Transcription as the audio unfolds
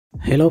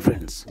Hello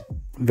friends,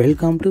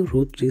 welcome to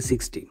Route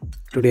 360.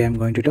 Today I am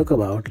going to talk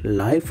about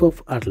Life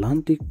of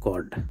Atlantic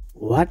Cod.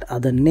 What are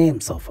the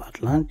names of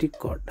Atlantic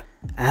cod?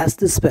 As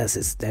the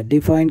species that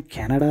defined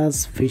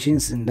Canada's fishing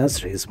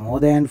industries more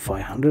than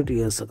 500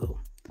 years ago,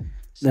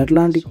 the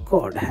Atlantic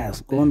cod has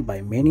gone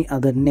by many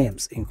other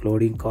names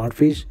including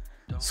codfish,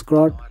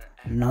 scrot,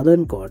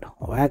 northern cod,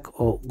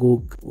 whack or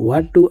gook.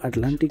 What do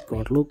Atlantic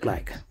cod look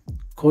like?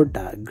 Cod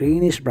are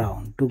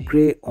greenish-brown to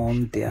grey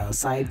on their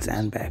sides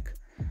and back,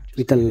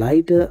 with a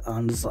lighter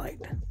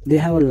underside. They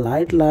have a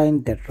light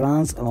line that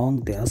runs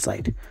along their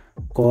side,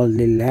 called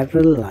the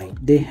lateral line.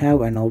 They have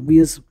an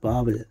obvious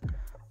barbel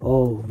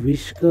or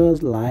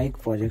whisker-like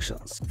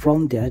projections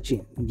from their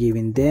chin,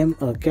 giving them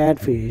a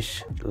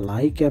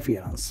catfish-like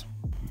appearance.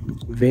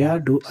 Where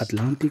do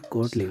Atlantic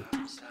cod live?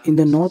 In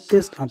the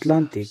Northeast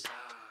Atlantic,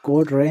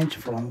 cod range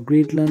from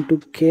Greenland to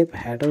Cape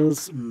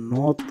Hatteras,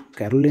 North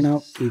Carolina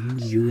in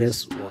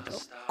US water.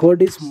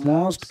 Cod is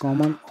most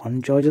common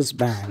on Georgia's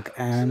bank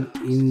and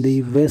in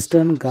the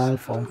western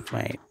Gulf of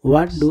Maine.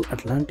 What do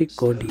Atlantic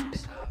cod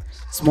eat?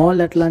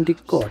 Small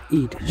Atlantic cod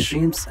eat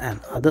shrimps and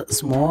other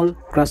small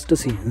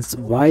crustaceans,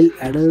 while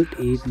adults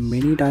eat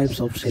many types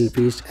of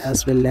shellfish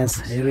as well as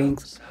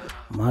herrings,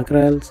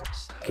 mackerels,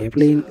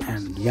 capelin,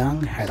 and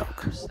young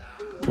haddock.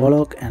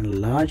 Pollock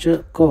and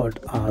larger cod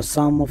are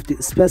some of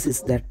the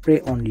species that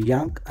prey on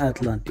young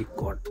Atlantic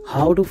cod.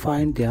 How to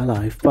find their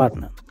life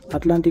partner?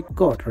 Atlantic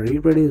cod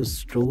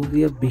reproduce through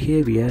their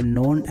behavior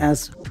known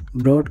as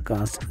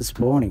broadcast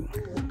spawning,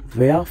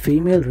 where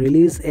females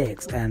release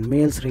eggs and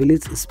males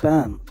release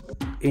sperm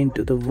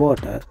into the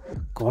water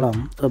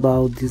column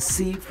above the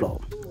sea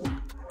floor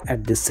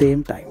at the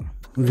same time.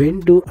 When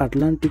do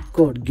Atlantic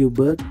cod give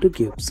birth to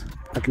cubes?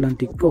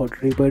 Atlantic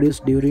cod reproduce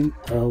during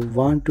a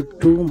 1 to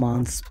 2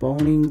 month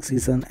spawning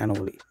season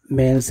annually.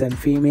 Males and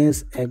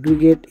females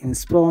aggregate in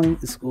spawning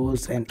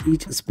schools, and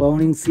each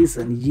spawning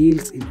season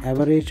yields an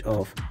average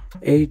of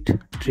 8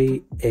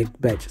 3 egg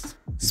batches.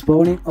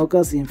 Spawning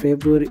occurs in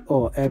February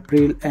or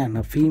April, and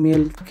a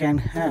female can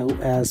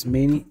have as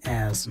many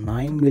as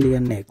 9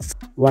 million eggs.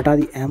 What are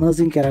the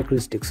amazing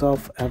characteristics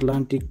of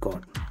Atlantic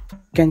cod?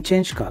 Can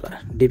change color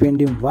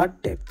depending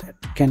what depth at.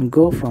 Can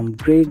go from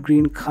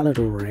gray-green color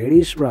to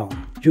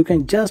reddish-brown. You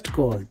can just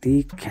call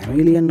the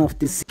chameleon of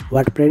the sea.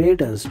 What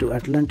predators do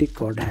Atlantic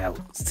cod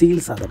have?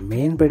 Seals are the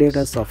main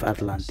predators of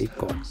Atlantic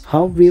cod.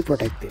 How we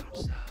protect them?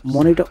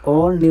 Monitor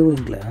all New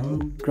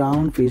England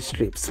ground fish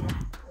strips.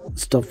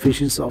 Stop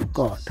fishing of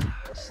cod,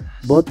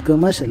 both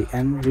commercially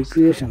and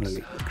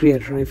recreationally.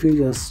 Create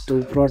refuges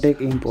to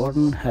protect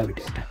important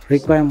habitat.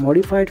 Require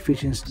modified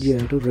fishing gear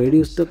to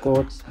reduce the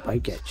cod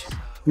bycatch.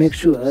 Make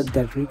sure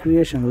that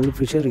recreational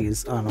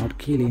fisheries are not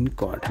killing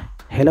cod.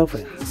 Hello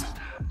friends,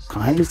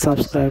 kindly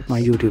subscribe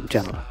my YouTube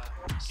channel.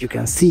 You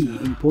can see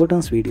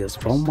important videos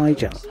from my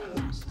channel.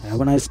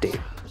 Have a nice day.